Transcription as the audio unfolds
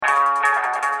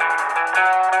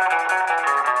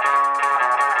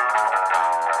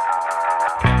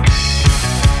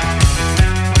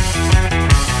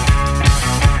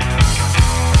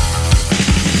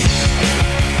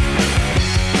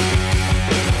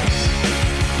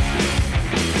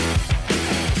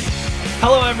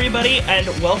Hello, everybody, and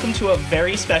welcome to a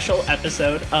very special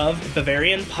episode of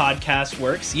Bavarian Podcast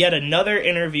Works. Yet another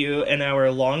interview in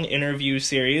our long interview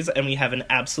series, and we have an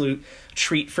absolute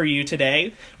treat for you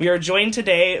today. We are joined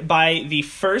today by the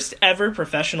first ever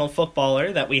professional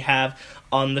footballer that we have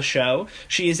on the show.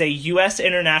 She is a U.S.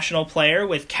 international player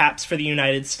with caps for the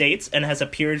United States and has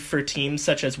appeared for teams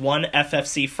such as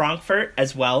FFC Frankfurt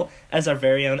as well as our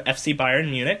very own FC Bayern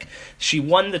Munich. She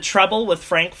won the treble with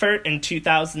Frankfurt in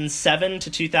 2007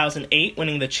 to 2008,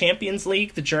 winning the Champions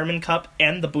League, the German Cup,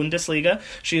 and the Bundesliga.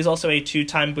 She is also a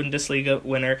two-time Bundesliga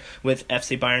winner with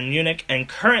FC Bayern Munich and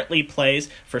currently plays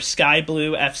for Sky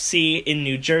Blue FC in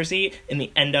New Jersey in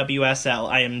the NWSL.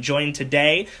 I am joined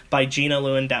today by Gina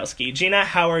Lewandowski. Gina,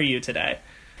 how are you today?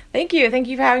 Thank you. Thank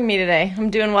you for having me today. I'm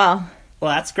doing well.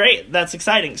 Well, that's great. That's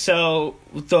exciting. So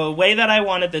the way that I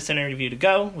wanted this interview to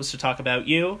go was to talk about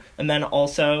you and then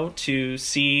also to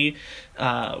see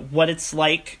what it's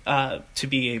like to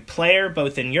be a player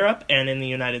both in Europe and in the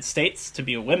United States, to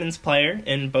be a women's player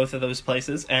in both of those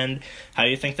places, and how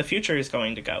you think the future is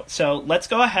going to go. So let's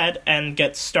go ahead and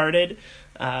get started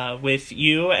with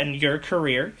you and your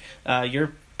career.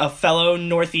 You're a fellow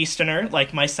Northeasterner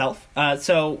like myself.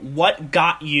 So what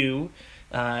got you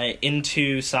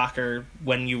into soccer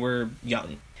when you were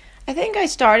young? I think I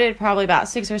started probably about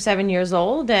 6 or 7 years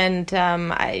old, and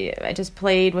I just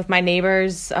played with my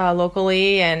neighbors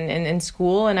locally and in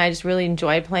school, and I just really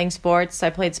enjoyed playing sports. I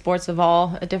played sports of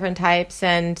all different types,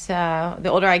 and the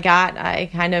older I got, I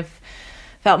kind of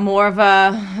felt more of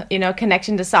a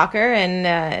connection to soccer. And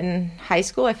in high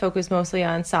school, I focused mostly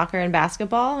on soccer and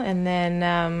basketball, and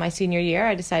then my senior year,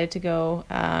 I decided to go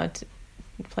to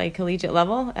play collegiate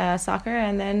level soccer,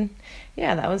 and then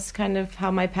that was kind of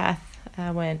how my path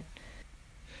went.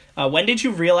 When did you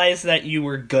realize that you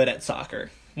were good at soccer?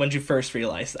 When did you first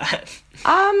realize that?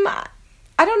 I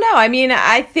don't know. I mean,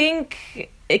 I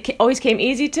think it always came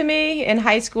easy to me in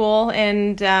high school,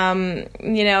 and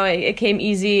it came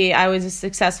easy. I was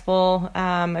successful.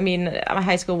 My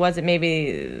high school wasn't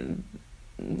maybe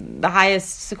the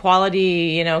highest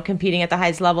quality, competing at the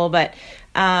highest level, but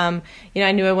I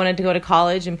knew I wanted to go to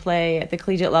college and play at the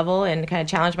collegiate level and kind of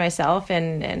challenge myself,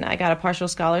 and I got a partial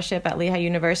scholarship at Lehigh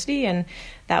University, and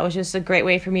that was just a great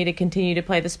way for me to continue to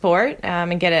play the sport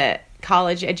and get a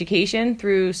college education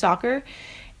through soccer.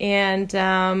 And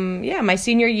my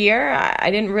senior year, I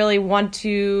didn't really want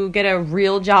to get a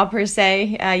real job per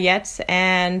se yet,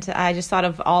 and I just thought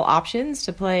of all options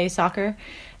to play soccer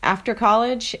after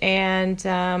college. And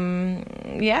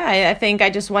I think I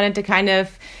just wanted to kind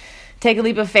of take a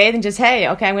leap of faith and just, hey,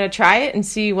 okay, I'm going to try it and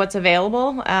see what's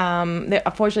available.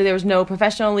 Unfortunately, there was no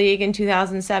professional league in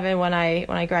 2007 when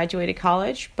I graduated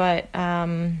college, but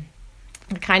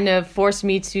it kind of forced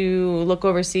me to look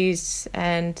overseas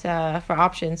and for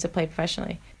options to play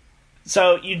professionally.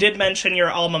 So you did mention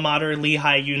your alma mater,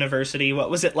 Lehigh University. What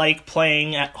was it like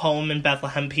playing at home in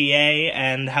Bethlehem, PA,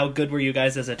 and how good were you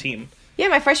guys as a team? Yeah,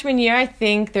 my freshman year, I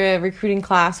think the recruiting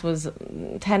class was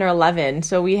 10 or 11.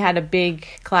 So we had a big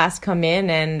class come in,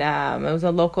 and it was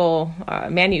a local,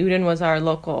 Manny Uden was our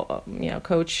local,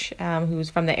 coach who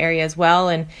was from the area as well.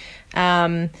 And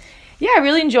I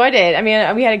really enjoyed it. I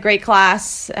mean, we had a great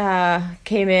class,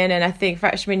 came in, and I think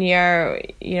freshman year,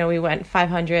 we went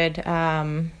 500,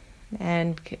 and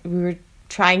we were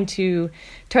trying to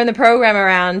turn the program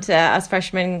around us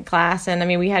freshman class. And I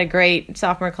mean, we had a great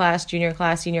sophomore class, junior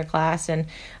class, senior class. And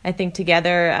I think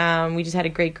together, we just had a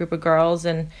great group of girls,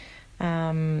 and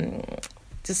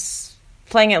just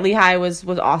playing at Lehigh was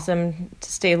awesome to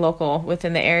stay local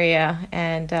within the area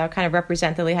and kind of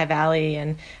represent the Lehigh Valley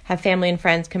and have family and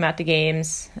friends come out to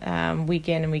games week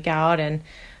in and week out. And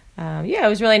it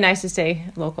was really nice to stay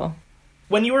local.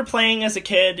 When you were playing as a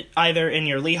kid, either in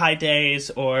your Lehigh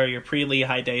days or your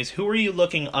pre-Lehigh days, who were you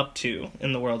looking up to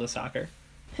in the world of soccer?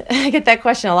 I get that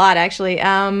question a lot, actually.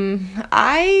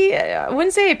 I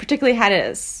wouldn't say I particularly had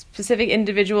a specific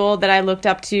individual that I looked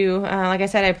up to. Like I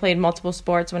said, I played multiple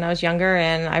sports when I was younger,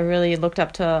 and I really looked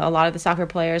up to a lot of the soccer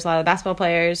players, a lot of the basketball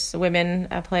players, women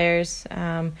players.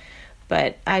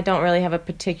 But I don't really have a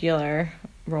particular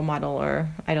role model or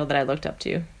idol that I looked up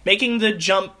to. Making the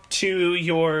jump to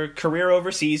your career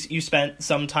overseas, you spent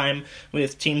some time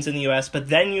with teams in the U.S., but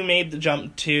then you made the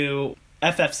jump to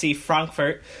FFC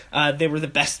Frankfurt. They were the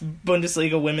best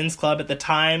Bundesliga women's club at the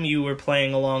time. You were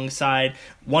playing alongside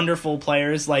wonderful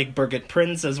players like Birgit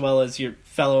Prinz, as well as your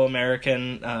fellow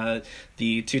American,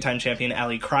 the two-time champion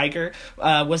Ali Krieger.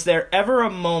 Was there ever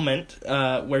a moment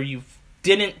where you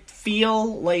didn't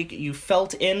feel like you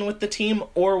felt in with the team,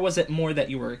 or was it more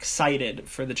that you were excited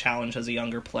for the challenge as a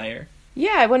younger player?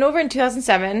 Yeah, I went over in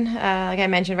 2007, like I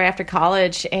mentioned, right after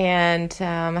college, and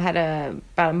I had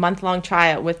about a month-long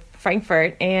tryout with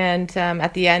Frankfurt. And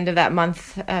at the end of that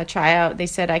month tryout, they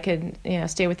said I could,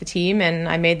 stay with the team, and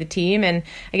I made the team. And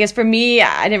I guess for me,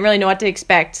 I didn't really know what to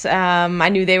expect. I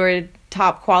knew they were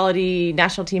top quality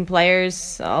national team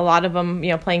players, a lot of them,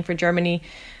 playing for Germany.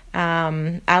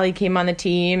 Ali came on the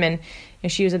team, and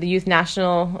she was at the youth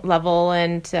national level,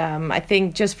 and I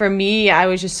think just for me, I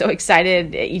was just so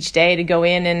excited each day to go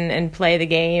in and play the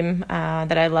game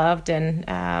that I loved,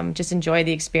 and just enjoy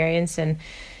the experience. And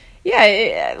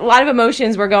yeah, a lot of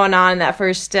emotions were going on that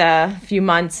first few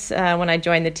months when I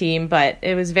joined the team, but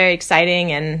it was very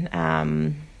exciting.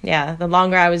 And the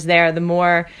longer I was there, the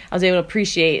more I was able to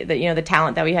appreciate the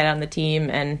talent that we had on the team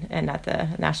and at the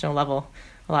national level.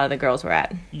 A lot of the girls were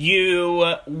at.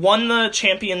 You won the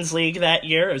Champions League that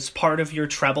year as part of your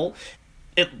treble.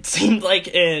 It seemed like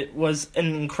it was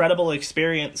an incredible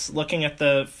experience looking at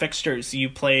the fixtures. You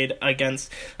played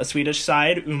against a Swedish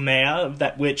side,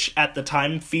 Umeå, which at the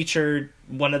time featured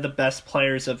one of the best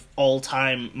players of all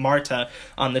time, Marta,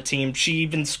 on the team. She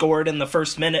even scored in the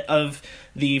first minute of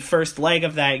the first leg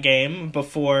of that game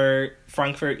before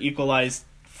Frankfurt equalized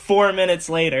 4 minutes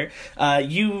later.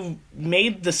 You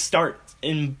made the start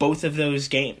in both of those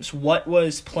games. What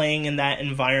was playing in that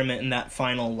environment in that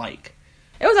final like?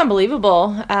 It was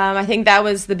unbelievable. I think that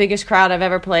was the biggest crowd I've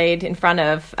ever played in front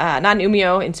of, not in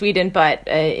Umeå in Sweden, but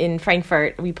in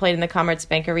Frankfurt. We played in the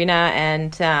Commerzbank Arena,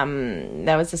 and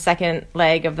that was the second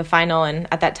leg of the final. And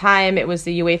at that time, it was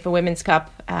the UEFA Women's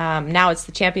Cup. Now it's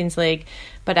the Champions League,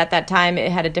 but at that time,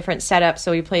 it had a different setup,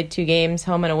 so we played 2 games,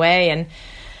 home and away. And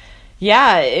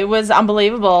yeah, it was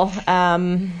unbelievable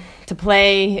to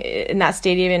play in that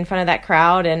stadium in front of that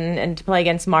crowd, and to play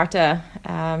against Marta.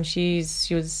 She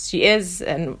was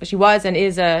and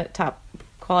is a top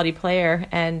quality player,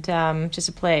 and just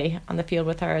to play on the field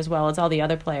with her as well as all the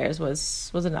other players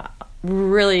was a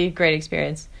really great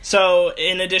experience. So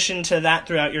in addition to that,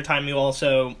 throughout your time, you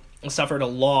also suffered a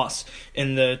loss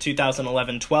in the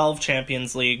 2011-12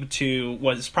 Champions League to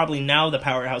what is probably now the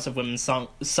powerhouse of women's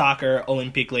soccer,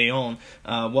 Olympique Lyon.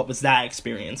 What was that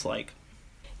experience like?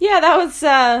 Yeah, that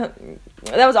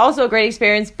was also a great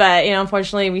experience, but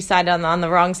unfortunately we sided on the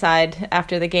wrong side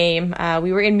after the game.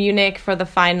 We were in Munich for the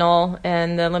final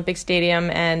in the Olympic Stadium,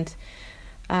 and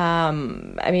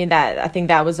I think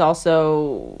that was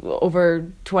also over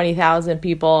 20,000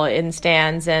 people in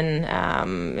stands, and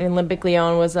Olympique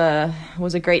Lyon was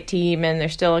a great team, and they're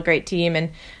still a great team, and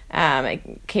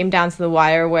it came down to the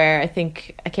wire where I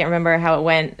can't remember how it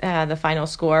went, the final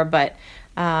score, but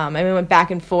we went back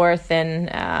and forth,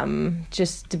 and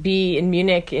just to be in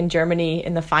Munich in Germany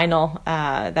in the final,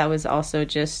 that was also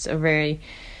just a very,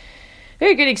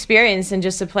 very good experience, and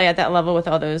just to play at that level with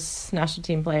all those national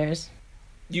team players.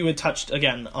 You had touched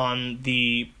again on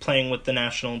the playing with the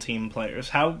national team players.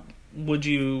 How would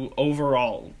you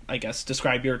overall, I guess,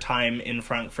 describe your time in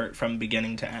Frankfurt from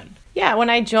beginning to end? Yeah, when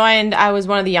I joined, I was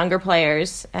one of the younger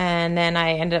players, and then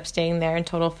I ended up staying there in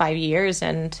total 5 years,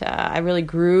 and I really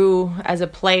grew as a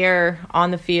player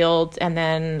on the field and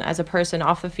then as a person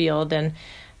off the field, and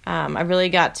I really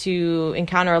got to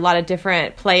encounter a lot of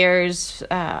different players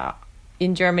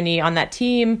in Germany on that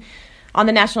team, on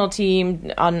the national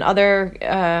team, on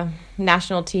other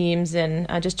national teams, and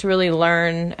just to really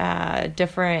learn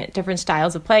different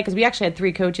styles of play, because we actually had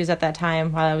 3 coaches at that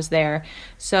time while I was there.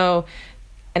 So,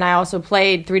 and I also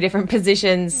played 3 different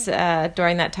positions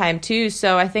during that time too.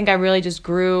 So I think I really just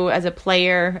grew as a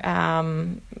player,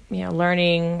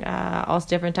 learning all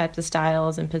different types of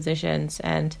styles and positions,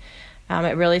 and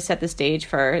it really set the stage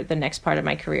for the next part of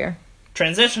my career.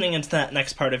 Transitioning into that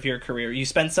next part of your career, you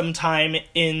spent some time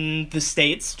in the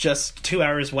States, just 2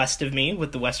 hours west of me,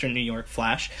 with the Western New York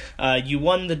Flash. You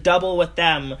won the double with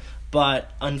them,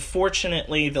 but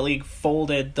unfortunately the league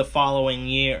folded the following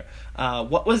year.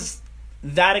 What was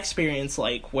that experience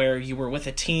like, where you were with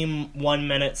a team 1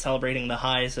 minute celebrating the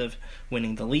highs of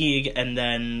winning the league and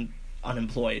then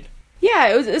unemployed?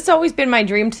 Yeah, it's always been my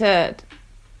dream to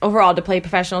play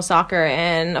professional soccer,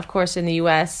 and of course in the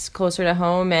U.S., closer to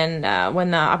home. And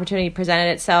when the opportunity presented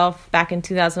itself back in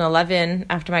 2011,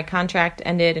 after my contract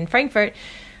ended in Frankfurt,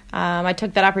 I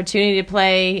took that opportunity to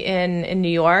play in New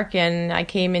York, and I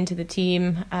came into the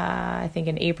team, I think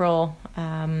in April,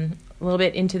 a little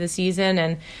bit into the season,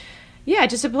 and yeah,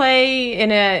 just to play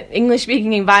in an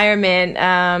English-speaking environment,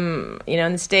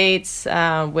 in the States,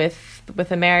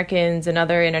 with Americans and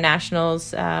other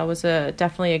internationals, was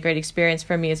definitely a great experience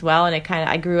for me as well. And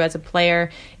I grew as a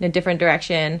player in a different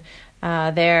direction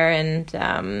there. And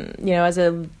as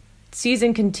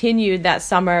season continued that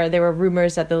summer, there were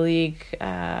rumors that the league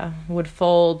would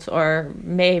fold or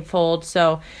may fold.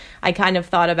 So I kind of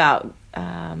thought about,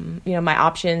 my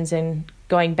options and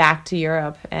going back to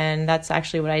Europe. And that's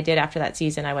actually what I did after that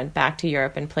season. I went back to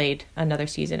Europe and played another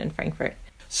season in Frankfurt.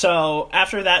 So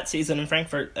after that season in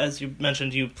Frankfurt, as you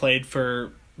mentioned, you played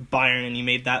for Bayern and you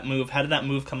made that move. How did that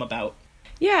move come about?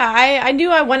 Yeah, I knew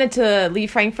I wanted to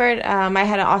leave Frankfurt. I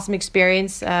had an awesome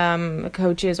experience.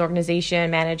 Coaches,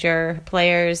 organization, manager,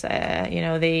 players,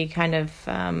 they kind of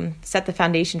set the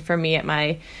foundation for me at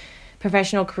my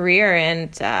professional career.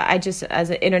 And I just,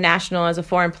 as an international, as a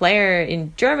foreign player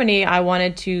in Germany, I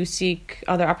wanted to seek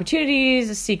other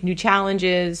opportunities, seek new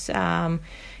challenges,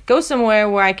 go somewhere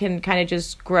where I can kind of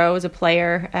just grow as a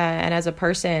player and as a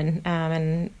person.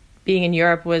 And being in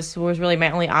Europe was really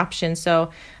my only option. So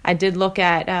I did look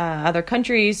at other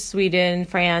countries, Sweden,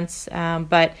 France.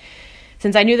 But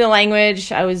since I knew the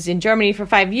language, I was in Germany for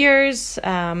 5 years.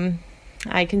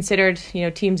 I considered,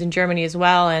 teams in Germany as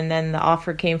well. And then the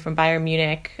offer came from Bayern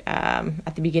Munich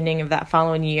at the beginning of that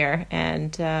following year.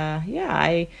 And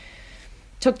I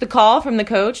took the call from the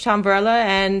coach, Tom Verle,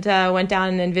 and went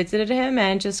down and visited him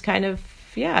and just kind of,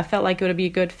 I felt like it would be a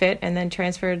good fit, and then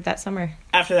transferred that summer.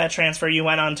 After that transfer, you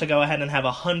went on to go ahead and have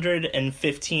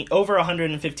over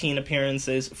 115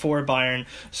 appearances for Bayern,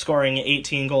 scoring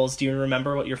 18 goals. Do you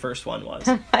remember what your first one was?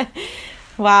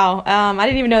 Wow. I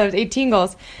didn't even know there was 18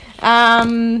 goals.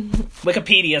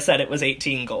 Wikipedia said it was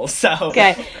 18 goals, so...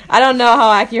 Okay. I don't know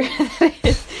how accurate that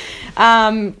is.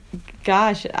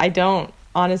 Gosh, I don't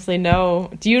honestly know.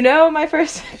 Do you know my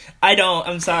first? I don't.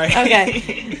 I'm sorry.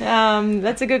 Okay.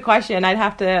 That's a good question. I'd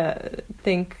have to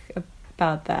think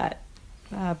about that,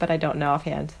 but I don't know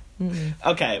offhand.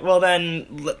 Okay. Well,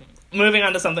 then, moving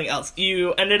on to something else.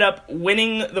 You ended up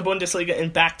winning the Bundesliga in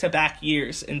back-to-back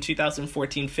years in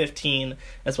 2014-15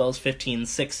 as well as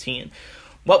 15-16.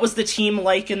 What was the team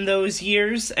like in those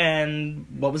years, and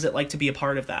what was it like to be a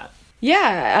part of that?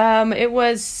 Yeah, it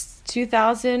was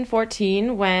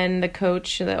 2014 when the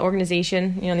coach, the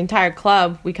organization, the entire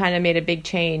club, we kind of made a big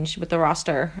change with the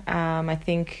roster. I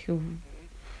think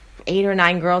 8 or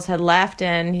 9 girls had left,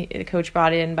 and the coach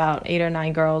brought in about 8 or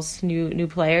 9 girls, new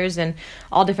players, and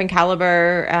all different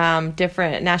caliber,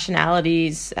 different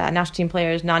nationalities, national team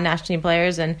players, non-national team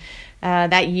players. And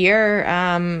that year,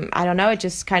 I don't know, it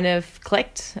just kind of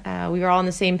clicked. We were all on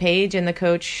the same page, and the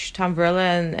coach, Tom Verle,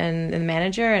 and the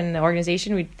manager and the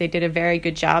organization, they did a very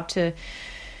good job to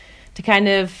kind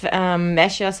of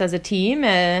mesh us as a team,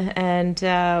 and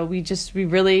we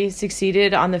really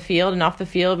succeeded on the field and off the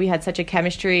field. We had such a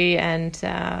chemistry and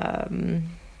a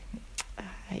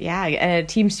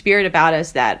team spirit about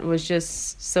us that was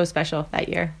just so special that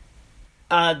year.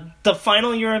 The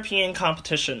final European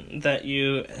competition that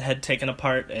you had taken a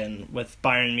part in with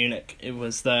Bayern Munich, it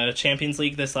was the Champions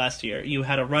League this last year. You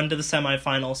had a run to the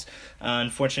semifinals,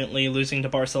 unfortunately losing to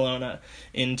Barcelona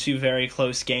in 2 very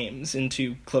close games, in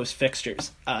 2 close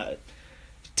fixtures.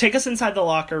 Take us inside the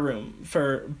locker room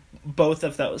for both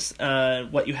of those.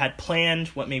 What you had planned,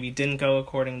 what maybe didn't go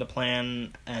according to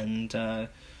plan, and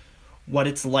what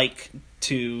it's like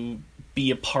to be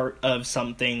a part of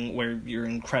something where you're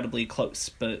incredibly close,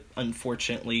 but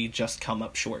unfortunately just come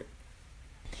up short.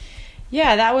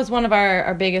 Yeah, that was one of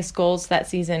our biggest goals that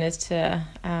season, is to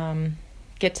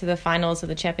get to the finals of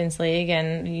the Champions League.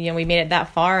 And, we made it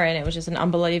that far, and it was just an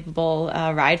unbelievable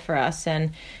ride for us.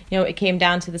 And, it came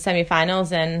down to the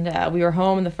semifinals, and we were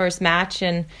home in the first match.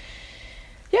 And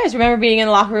yeah, I just remember being in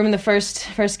the locker room in the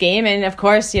first game, and of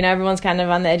course, everyone's kind of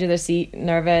on the edge of their seat,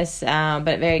 nervous, but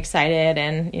very excited.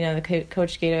 And the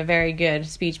coach gave a very good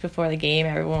speech before the game.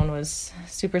 Everyone was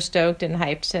super stoked and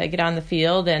hyped to get on the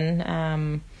field, and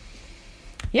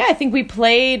I think we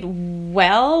played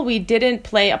well. We didn't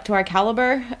play up to our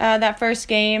caliber that first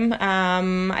game.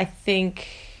 I think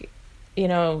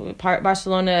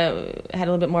Barcelona had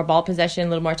a little bit more ball possession, a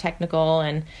little more technical,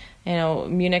 and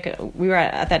Munich, we were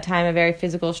at that time a very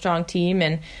physical, strong team,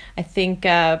 and I think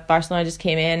Barcelona just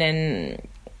came in, and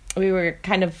we were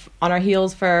kind of on our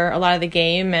heels for a lot of the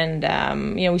game,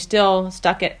 and we still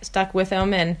stuck with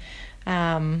them and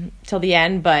till the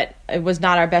end, but it was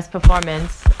not our best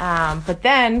performance. But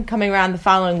then coming around the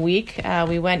following week,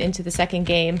 we went into the second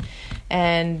game,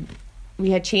 and we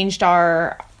had changed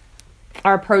our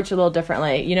approach a little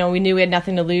differently. We knew we had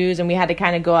nothing to lose, and we had to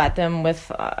kind of go at them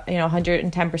with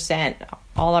 110%,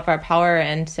 all of our power.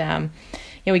 And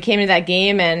we came into that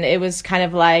game, and it was kind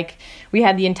of like we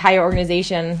had the entire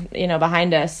organization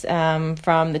behind us,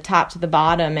 from the top to the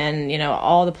bottom, and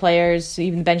all the players,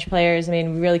 even the bench players. I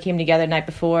mean, we really came together the night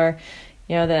before.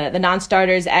 The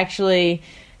non-starters actually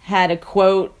had a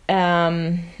quote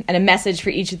and a message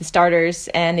for each of the starters,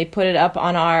 and they put it up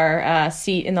on our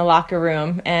seat in the locker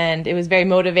room, and it was very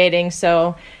motivating.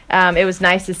 So it was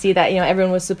nice to see that,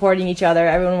 everyone was supporting each other,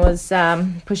 everyone was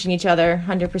pushing each other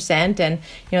 100%, and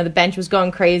the bench was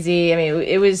going crazy. I mean,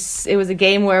 it was a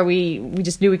game where we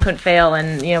just knew we couldn't fail,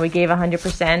 and we gave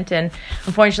 100%, and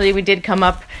unfortunately we did come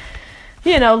up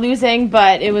losing,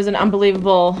 but it was an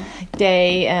unbelievable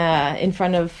day in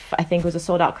front of, I think it was a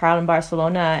sold-out crowd in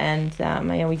Barcelona,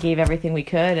 and we gave everything we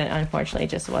could, and unfortunately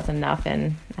it just wasn't enough.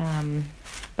 And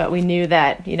but we knew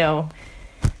that,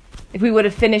 if we would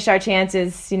have finished our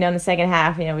chances, in the second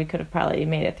half, we could have probably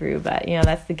made it through. But,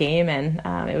 that's the game,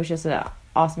 and it was just an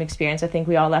awesome experience. I think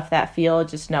we all left that field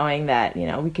just knowing that,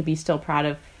 we could be still proud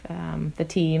of the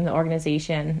team, the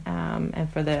organization, and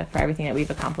for everything that we've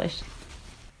accomplished.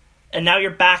 And now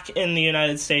you're back in the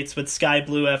United States with Sky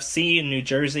Blue FC in New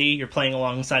Jersey. You're playing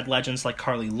alongside legends like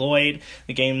Carly Lloyd.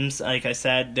 The games, like I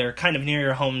said, they're kind of near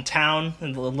your hometown, a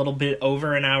little bit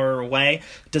over an hour away.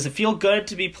 Does it feel good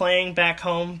to be playing back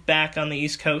home, back on the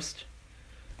East Coast?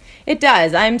 It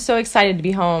does. I'm so excited to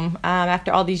be home.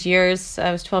 After all these years,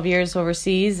 I was 12 years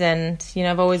overseas, and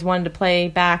I've always wanted to play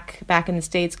back in the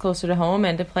States, closer to home,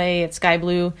 and to play at Sky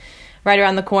Blue right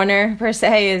around the corner, per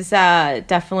se, is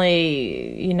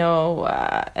definitely,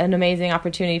 an amazing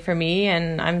opportunity for me.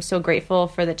 And I'm so grateful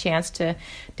for the chance to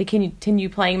continue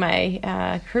playing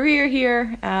my career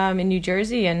here in New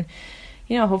Jersey, and,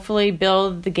 hopefully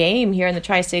build the game here in the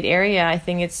tri-state area. I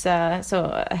think it's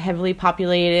so a heavily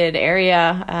populated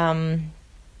area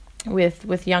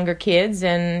with younger kids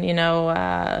and,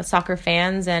 soccer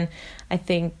fans. And I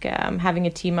think having a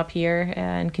team up here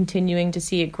and continuing to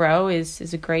see it grow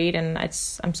is great, and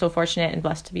I'm so fortunate and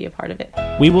blessed to be a part of it.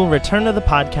 We will return to the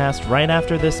podcast right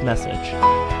after this message.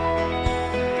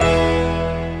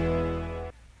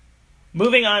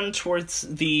 Moving on towards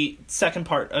the second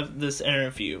part of this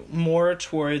interview, more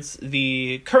towards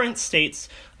the current states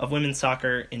of women's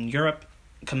soccer in Europe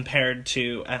compared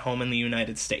to at home in the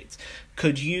United States.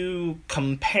 Could you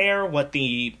compare what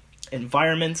the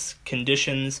environments,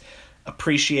 conditions,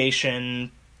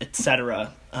 appreciation,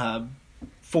 etc.,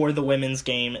 for the women's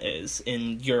game is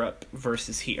in Europe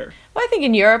versus here? Well, I think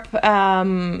in Europe,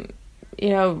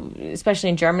 especially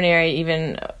in Germany or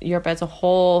even Europe as a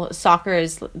whole, soccer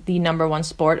is the number one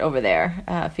sport over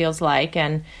there, feels like.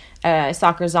 And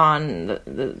soccer's on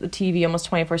the TV almost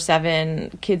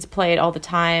 24/7. Kids play it all the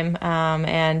time.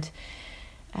 And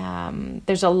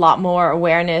there's a lot more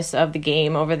awareness of the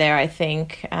game over there, I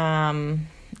think.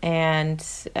 And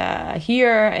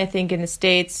here, I think in the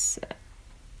States,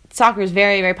 soccer is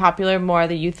very, very popular, more at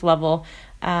the youth level,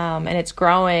 and it's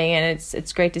growing, and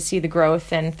it's great to see the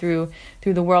growth. And through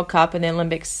the World Cup and the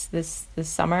Olympics this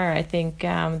summer, I think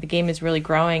the game is really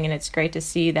growing, and it's great to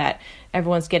see that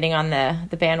everyone's getting on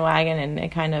the bandwagon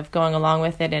and kind of going along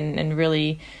with it, and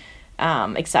really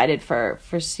excited for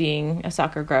seeing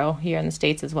soccer grow here in the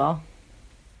States as well.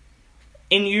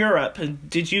 In Europe,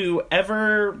 did you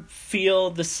ever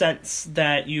feel the sense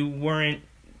that you weren't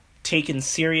taken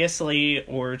seriously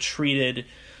or treated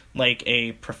like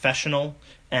a professional,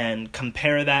 and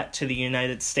compare that to the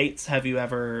United States? Have you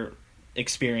ever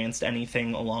experienced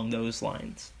anything along those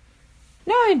lines?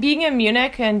 No, being in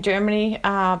Munich and Germany,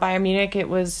 Bayern Munich, it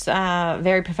was a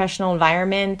very professional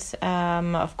environment.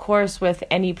 Of course, with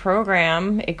any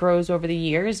program, it grows over the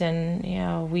years. And,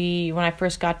 when I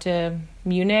first got to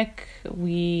Munich,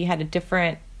 we had a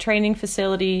different training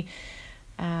facility.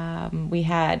 We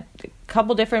had a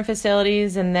couple different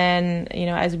facilities. And then,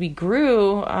 as we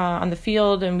grew on the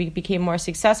field and we became more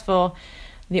successful,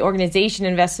 the organization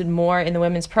invested more in the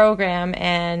women's program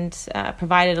and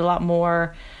provided a lot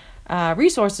more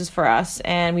resources for us,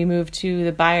 and we moved to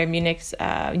the Bayern Munich's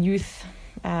youth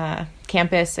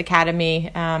campus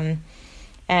academy,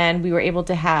 and we were able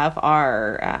to have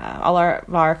all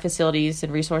our facilities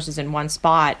and resources in one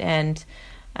spot. And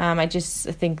I just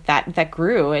think that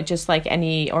grew. It just like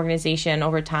any organization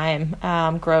over time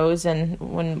grows, and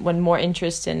when more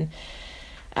interest and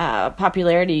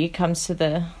popularity comes to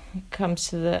the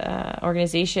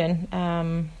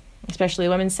organization. Especially the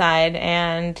women's side.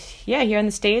 And here in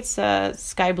the States,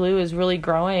 Sky Blue is really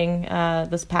growing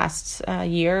this past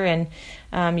year, and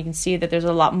you can see that there's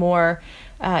a lot more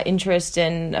interest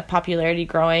and popularity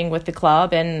growing with the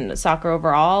club and soccer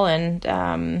overall. And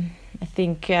I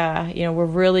think we're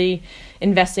really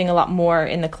investing a lot more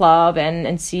in the club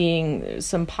and seeing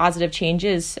some positive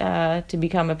changes to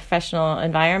become a professional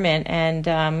environment. And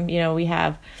we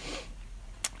have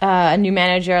a new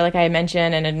manager, like I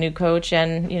mentioned, and a new coach,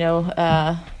 and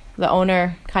the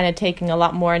owner kind of taking a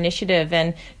lot more initiative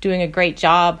and doing a great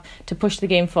job to push the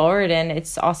game forward, and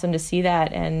it's awesome to see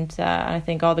that. And I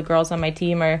think all the girls on my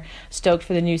team are stoked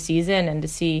for the new season and to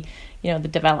see, the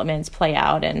developments play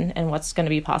out and what's going to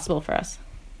be possible for us.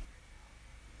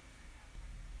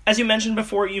 As you mentioned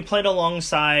before, you played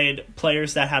alongside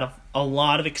players that had a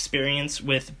lot of experience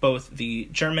with both the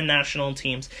German national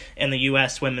teams and the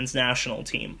U.S. women's national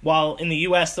team. While in the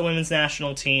U.S., the women's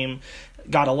national team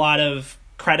got a lot of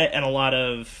credit and a lot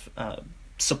of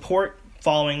support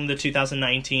following the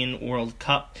 2019 World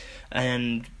Cup,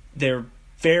 and they're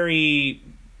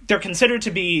considered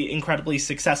to be incredibly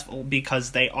successful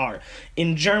because they are.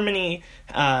 In Germany,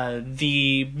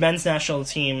 the men's national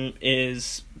team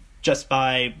is, just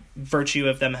by virtue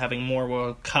of them having more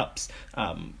World Cups,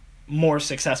 more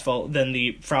successful than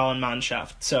the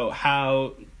Frauenmannschaft. So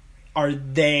how are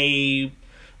they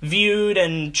viewed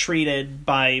and treated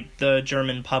by the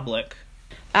German public?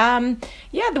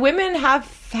 The women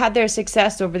have had their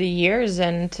success over the years,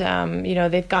 and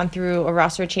they've gone through a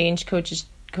roster change,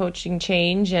 coaching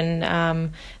change,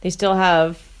 and they still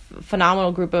have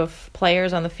phenomenal group of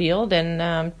players on the field,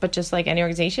 and but just like any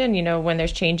organization, when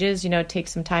there's changes, it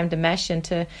takes some time to mesh and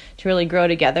to really grow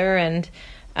together. And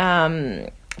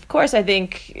of course, I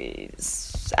think,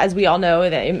 as we all know,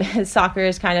 that soccer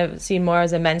is kind of seen more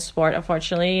as a men's sport,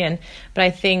 unfortunately, but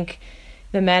I think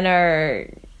the men are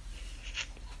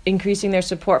increasing their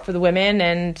support for the women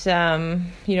and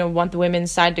want the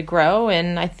women's side to grow.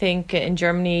 And I think in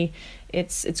Germany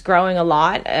it's growing a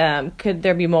lot. Could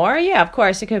there be more? Yeah, of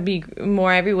course, it could be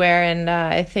more everywhere. And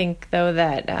I think, though,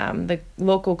 that the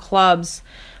local clubs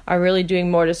are really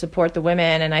doing more to support the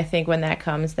women. And I think when that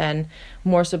comes, then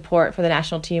more support for the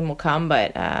national team will come.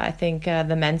 But I think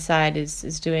the men's side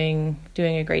is doing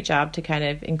a great job to kind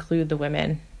of include the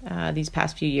women these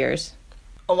past few years.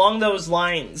 Along those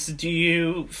lines, do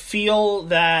you feel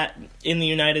that in the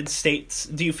United States,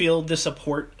 do you feel the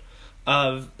support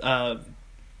of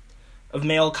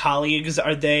male colleagues?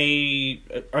 Are they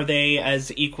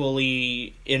as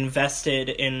equally invested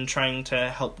in trying to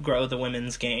help grow the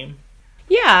women's game?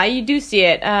 Yeah, you do see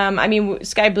it.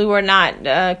 Sky Blue are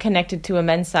not connected to a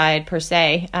men's side per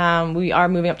se. We are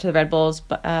moving up to the Red Bulls,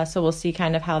 but so we'll see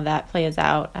kind of how that plays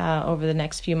out over the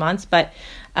next few months. But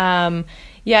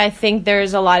I think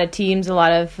there's a lot of teams, a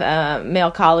lot of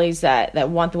male colleagues that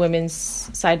want the women's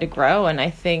side to grow, and I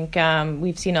think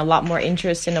we've seen a lot more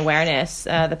interest and awareness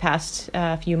the past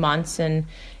few months and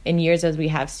in years, as we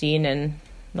have seen in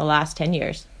the last 10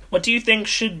 years. What do you think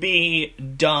should be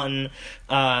done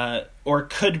or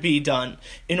could be done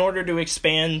in order to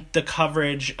expand the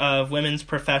coverage of women's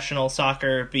professional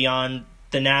soccer beyond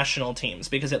the national teams?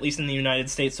 Because at least in the United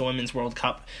States, the Women's World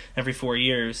Cup every 4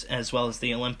 years, as well as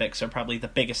the Olympics, are probably the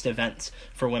biggest events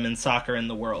for women's soccer in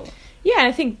the world. Yeah, and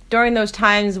I think during those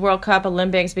times, World Cup,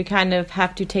 Olympics, we kind of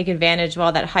have to take advantage of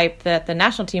all that hype that the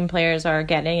national team players are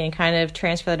getting and kind of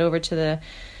transfer that over to the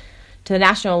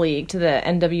National League, to the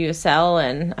NWSL,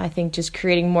 and I think just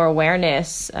creating more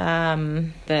awareness,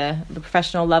 the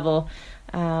professional level,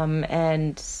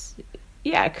 and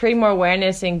creating more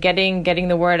awareness and getting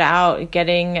the word out,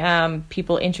 getting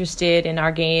people interested in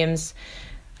our games,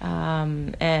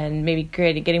 and maybe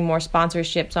getting more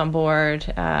sponsorships on board,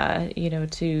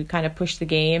 to kind of push the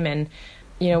game. And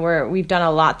we've done a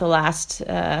lot the last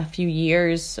few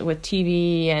years with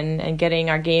TV and getting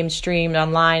our games streamed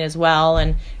online as well,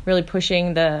 and really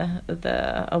pushing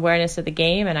the awareness of the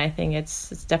game. And I think it's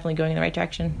definitely going in the right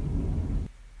direction.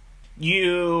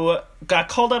 You got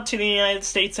called up to the United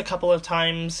States a couple of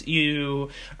times.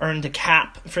 You earned a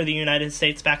cap for the United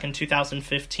States back in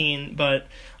 2015, but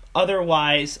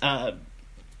otherwise,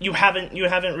 you haven't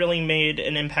really made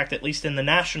an impact, at least in the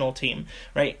national team,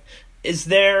 right? Is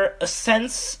there a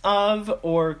sense of,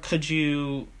 or could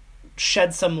you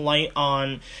shed some light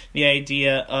on the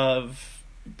idea of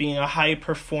being a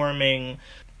high-performing,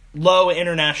 low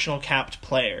international capped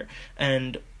player,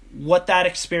 and what that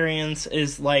experience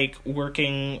is like,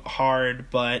 working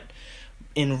hard but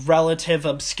in relative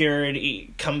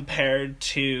obscurity compared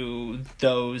to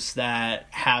those that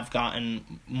have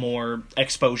gotten more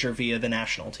exposure via the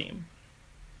national team?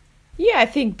 Yeah, I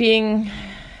think being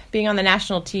on the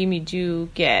national team, you do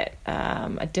get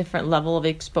a different level of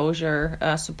exposure,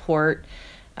 support,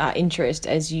 interest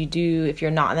as you do if you're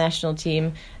not on the national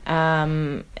team.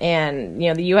 And,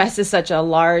 the U.S. is such a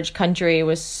large country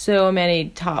with so many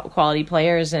top quality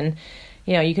players, and,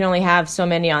 you can only have so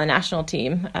many on the national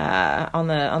team on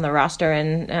the roster.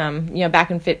 And,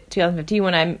 back in 2015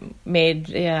 when I made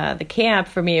the camp,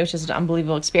 for me, it was just an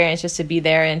unbelievable experience just to be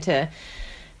there and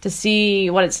to to see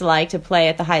what it's like to play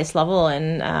at the highest level.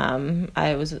 And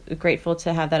I was grateful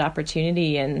to have that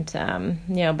opportunity. And,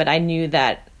 but I knew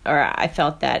that, or I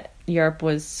felt that Europe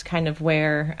was kind of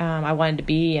where I wanted to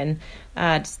be. And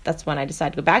that's when I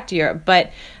decided to go back to Europe.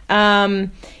 But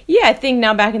I think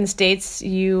now back in the States,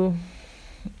 you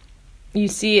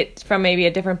see it from maybe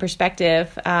a different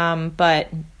perspective. You're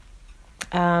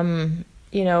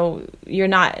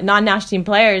not non-national team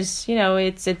players,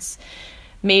 it's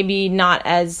maybe not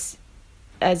as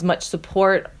much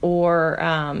support or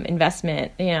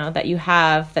investment,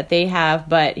 that they have,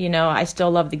 but, I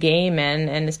still love the game,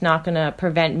 and it's not going to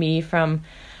prevent me from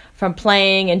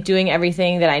playing and doing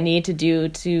everything that I need to do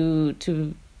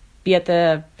to be at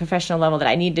the professional level that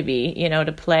I need to be,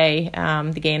 to play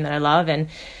the game that I love. And,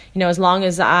 as long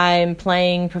as I'm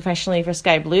playing professionally for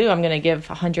Sky Blue, I'm going to give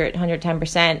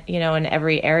 110%, in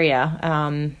every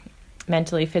area,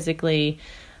 mentally, physically,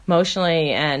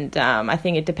 emotionally. And I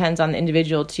think it depends on the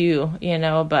individual too,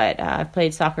 but I've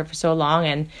played soccer for so long,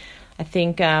 and I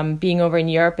think being over in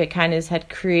Europe, it kind of had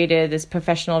created this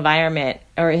professional environment,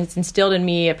 or it's instilled in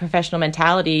me a professional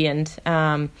mentality. And,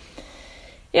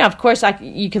 of course,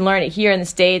 you can learn it here in the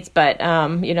States, but,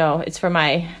 it's for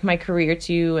my career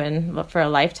too, and for a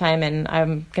lifetime, and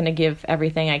I'm going to give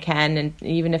everything I can. And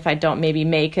even if I don't maybe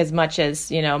make as much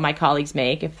as, my colleagues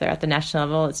make, if they're at the national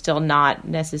level, it's still not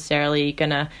necessarily going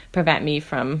to prevent me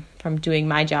from doing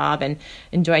my job and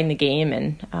enjoying the game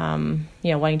and,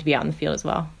 wanting to be out in the field as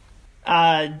well.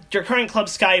 Your current club,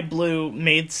 Sky Blue,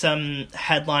 made some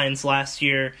headlines last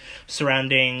year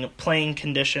surrounding playing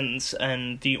conditions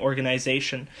and the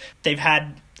organization. They've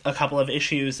had a couple of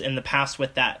issues in the past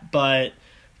with that, but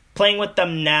playing with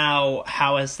them now,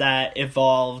 how has that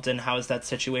evolved and how has that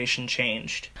situation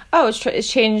changed? Oh, it's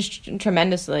changed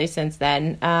tremendously since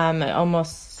then.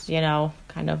 Almost,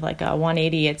 kind of like a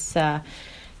 180. It's, I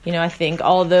think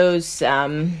all those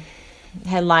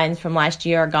headlines from last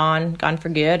year are gone for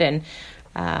good. And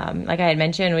like I had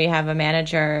mentioned, we have a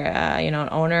manager, an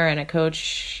owner and a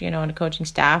coach, and a coaching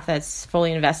staff that's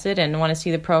fully invested and want to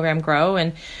see the program grow.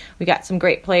 And we got some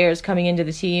great players coming into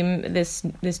the team this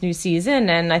new season.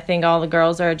 And I think all the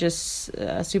girls are just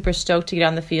super stoked to get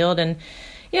on the field and,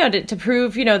 to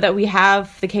prove, that we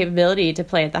have the capability to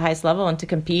play at the highest level and to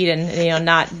compete and,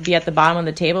 not be at the bottom of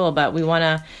the table, but we want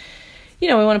to, we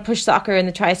want to push soccer in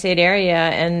the tri-state area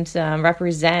and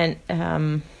represent,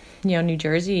 New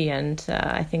Jersey. And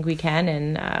I think we can.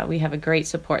 And we have a great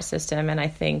support system. And I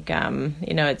think,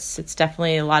 it's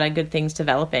definitely a lot of good things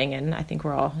developing. And I think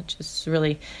we're all just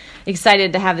really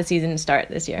excited to have the season start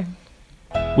this year.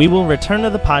 We will return to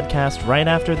the podcast right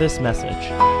after this message.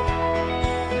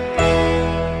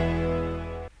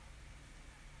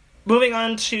 Moving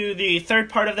on to the third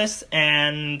part of this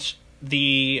and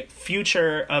the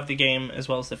future of the game as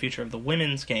well as the future of the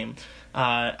women's game.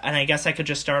 And I guess I could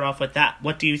just start off with that.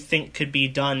 What do you think could be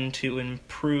done to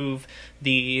improve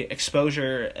the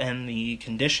exposure and the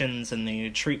conditions and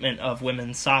the treatment of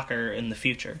women's soccer in the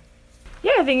future?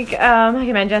 Yeah, I think, like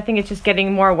I mentioned, I think it's just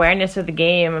getting more awareness of the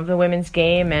game, of the women's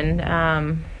game, and,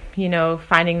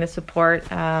 finding the support,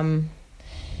 the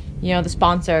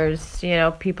sponsors,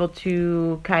 people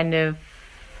to kind of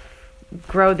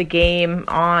grow the game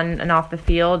on and off the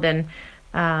field. And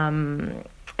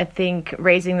I think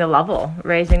raising the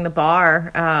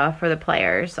bar for the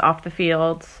players off the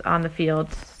field, on the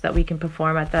field, so that we can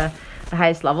perform at the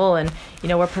highest level. And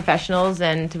we're professionals,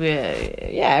 and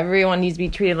everyone needs to be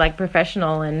treated like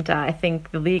professional. And I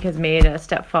think the league has made a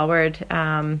step forward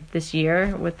this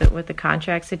year with the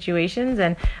contract situations,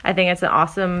 and I think it's an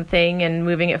awesome thing and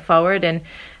moving it forward. And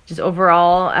just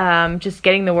overall, just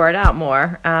getting the word out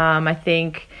more. I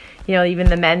think, even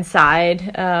the men's side,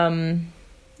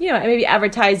 maybe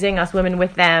advertising us women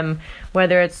with them,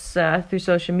 whether it's through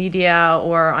social media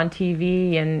or on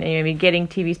TV, and maybe getting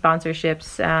TV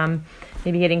sponsorships,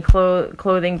 maybe getting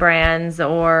clothing brands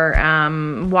or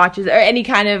watches or any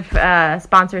kind of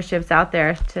sponsorships out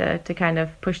there to kind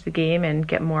of push the game and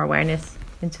get more awareness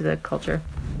into the culture.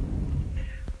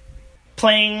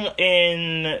 Playing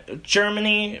in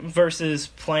Germany versus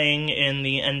playing in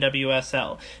the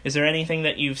NWSL. Is there anything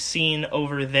that you've seen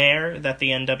over there that the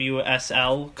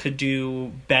NWSL could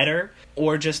do better?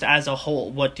 Or just as a whole,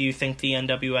 what do you think the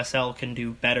NWSL can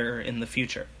do better in the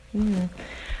future?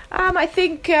 I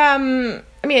think,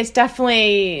 it's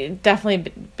definitely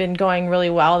been going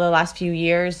really well the last few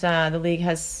years. The league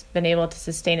has been able to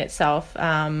sustain itself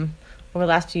over the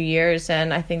last few years,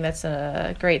 and I think that's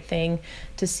a great thing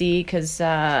to see because,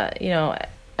 every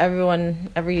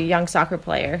young soccer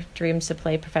player dreams to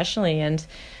play professionally. And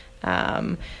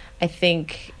I I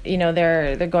think,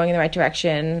 they're going in the right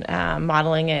direction,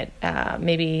 modeling it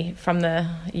maybe from the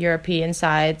European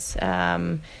sides.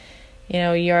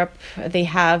 Europe, they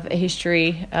have a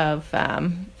history of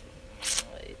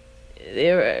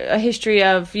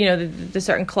the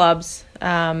certain clubs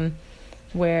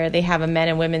where they have a men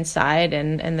and women's side,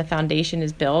 and the foundation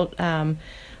is built,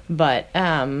 but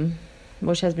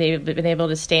which has maybe been able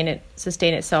to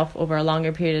sustain itself over a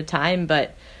longer period of time.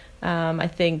 But I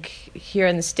think here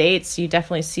in the States, you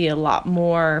definitely see a lot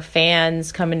more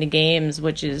fans coming to games,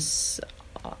 which is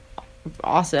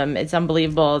awesome. It's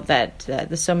unbelievable that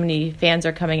so many fans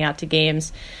are coming out to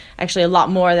games. Actually, a lot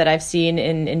more that I've seen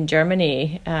in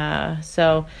Germany.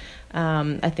 So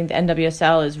I think the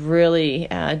NWSL is really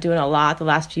doing a lot the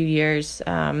last few years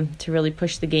to really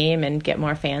push the game and get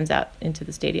more fans out into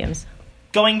the stadiums.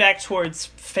 Going back towards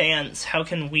fans, how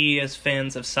can we as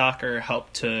fans of soccer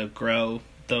help to grow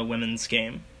the women's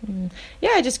game?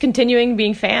 Yeah, just continuing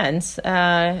being fans,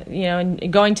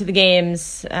 and going to the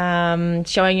games,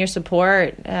 showing your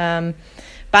support, buying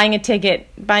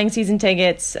season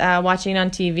tickets, watching it on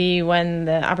TV when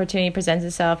the opportunity presents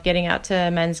itself, getting out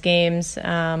to men's games.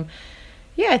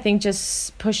 I think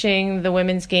just pushing the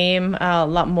women's game a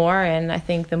lot more, and I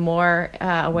think the more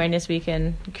awareness we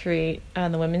can create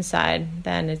on the women's side,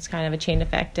 then it's kind of a chain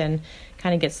effect and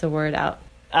kind of gets the word out.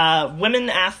 Women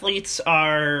athletes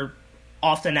are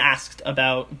often asked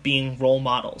about being role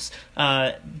models.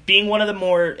 Being one of the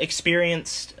more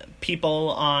experienced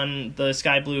people on the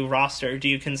Sky Blue roster, do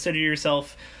you consider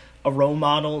yourself a role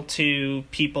model to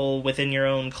people within your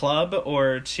own club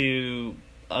or to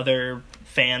other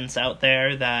fans out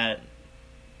there that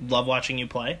love watching you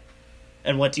play?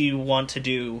 And what do you want to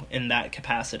do in that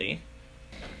capacity?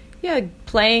 Yeah,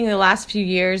 playing the last few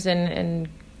years and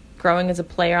growing as a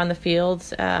player on the field,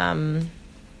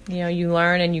 you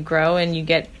learn and you grow and you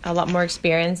get a lot more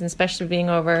experience, and especially being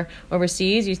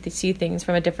overseas, you see things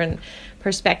from a different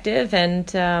perspective. And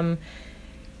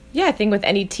I think with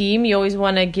any team, you always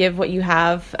want to give what you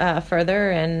have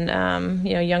further. And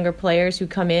younger players who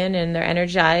come in and they're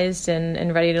energized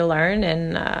and ready to learn.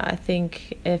 And I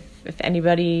think if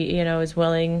anybody is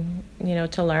willing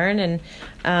to learn, and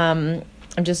I'm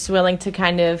just willing to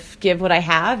kind of give what I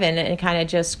have and kind of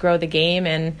just grow the game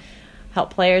and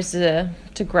help players to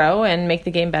grow and make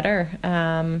the game better,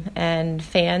 and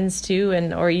fans too,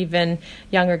 or even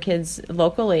younger kids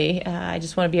locally. I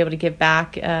just want to be able to give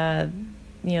back,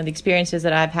 the experiences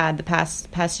that I've had the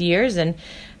past years and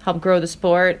help grow the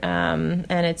sport. And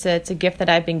it's a gift that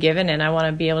I've been given, and I want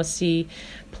to be able to see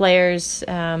players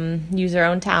use their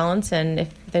own talents. And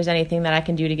if there's anything that I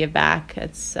can do to give back,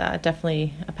 it's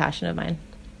definitely a passion of mine.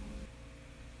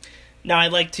 Now, I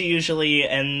like to usually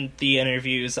end the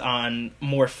interviews on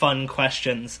more fun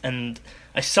questions, and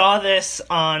I saw this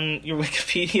on your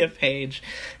Wikipedia page,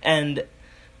 and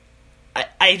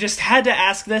I just had to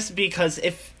ask this because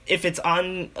if it's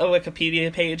on a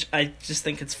Wikipedia page, I just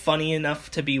think it's funny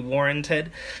enough to be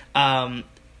warranted.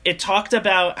 It talked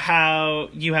about how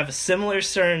you have a similar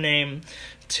surname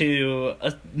to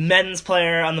a men's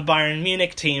player on the Bayern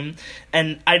Munich team,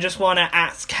 and I just want to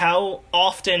ask, how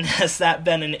often has that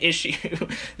been an issue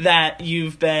that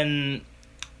you've been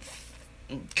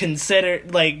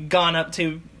considered, gone up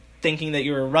to thinking that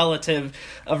you're a relative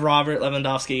of Robert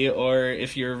Lewandowski, or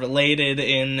if you're related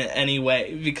in any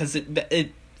way? Because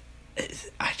it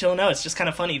I don't know, it's just kind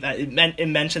of funny that it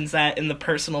mentions that in the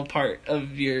personal part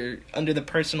of under the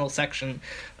personal section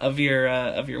of your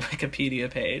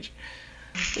Wikipedia page.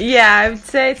 Yeah, I would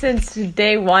say since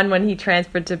day one when he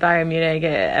transferred to Bayern Munich,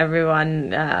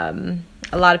 everyone,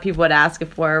 a lot of people would ask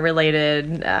if we're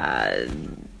related,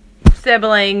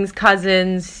 siblings,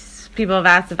 cousins. People have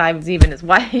asked if I was even his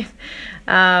wife.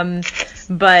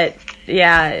 But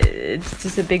yeah, it's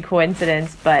just a big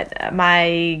coincidence. But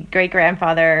my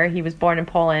great-grandfather, he was born in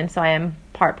Poland, so I am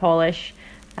part Polish.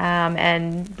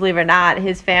 And believe it or not,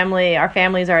 our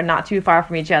families are not too far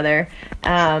from each other,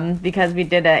 because we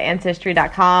did a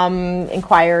Ancestry.com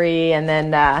inquiry, and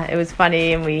then it was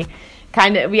funny, and we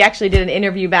actually did an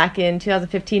interview back in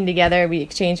 2015 together. We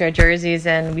exchanged our jerseys,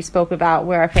 and we spoke about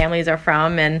where our families are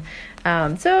from, and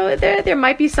so there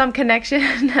might be some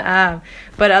connection,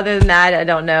 but other than that, I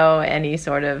don't know any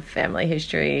sort of family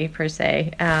history per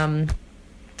se.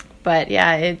 But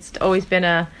yeah, it's always been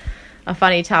a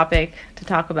funny topic to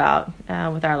talk about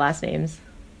with our last names.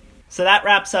 So that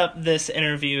wraps up this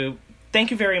interview.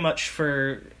 Thank you very much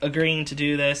for agreeing to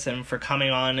do this and for coming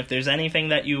on. If there's anything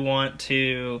that you want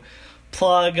to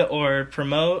plug or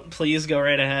promote, please go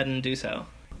right ahead and do so.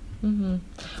 Mm-hmm.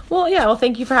 Well,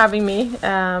 thank you for having me.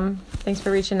 Thanks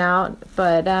for reaching out.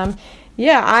 But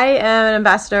Yeah, I am an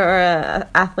ambassador or an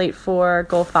athlete for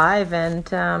Goal 5,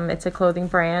 and it's a clothing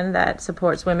brand that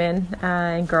supports women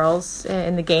and girls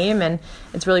in the game, and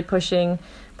it's really pushing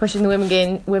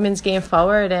the women's game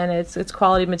forward, and it's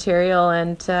quality material,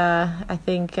 and I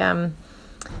think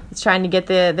it's trying to get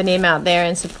the name out there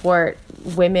and support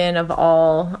women of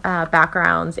all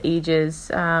backgrounds, ages,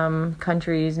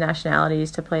 countries, nationalities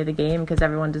to play the game, because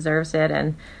everyone deserves it.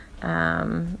 And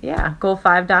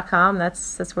goal5.com,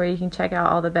 that's where you can check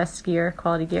out all the best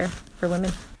quality gear for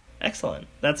women. Excellent.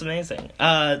 That's amazing.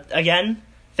 Again,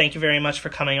 thank you very much for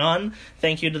coming on.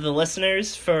 Thank you to the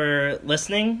listeners for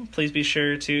listening. Please be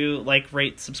sure to like,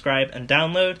 rate, subscribe, and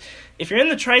download. If you're in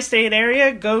the tri-state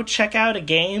area, go check out a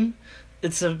game.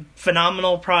 It's a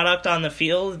phenomenal product on the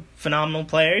field, phenomenal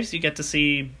players. You get to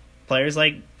see players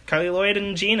like Carly Lloyd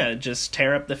and Gina just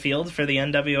tear up the field for the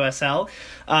NWSL.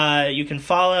 You can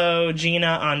follow Gina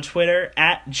on Twitter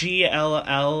at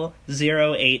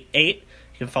GLL088. You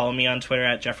can follow me on Twitter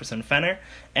at Jefferson Fenner.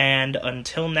 And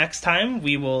until next time,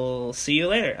 we will see you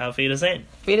later. Auf Wiedersehen.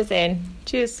 Wiedersehen.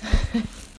 Tschüss.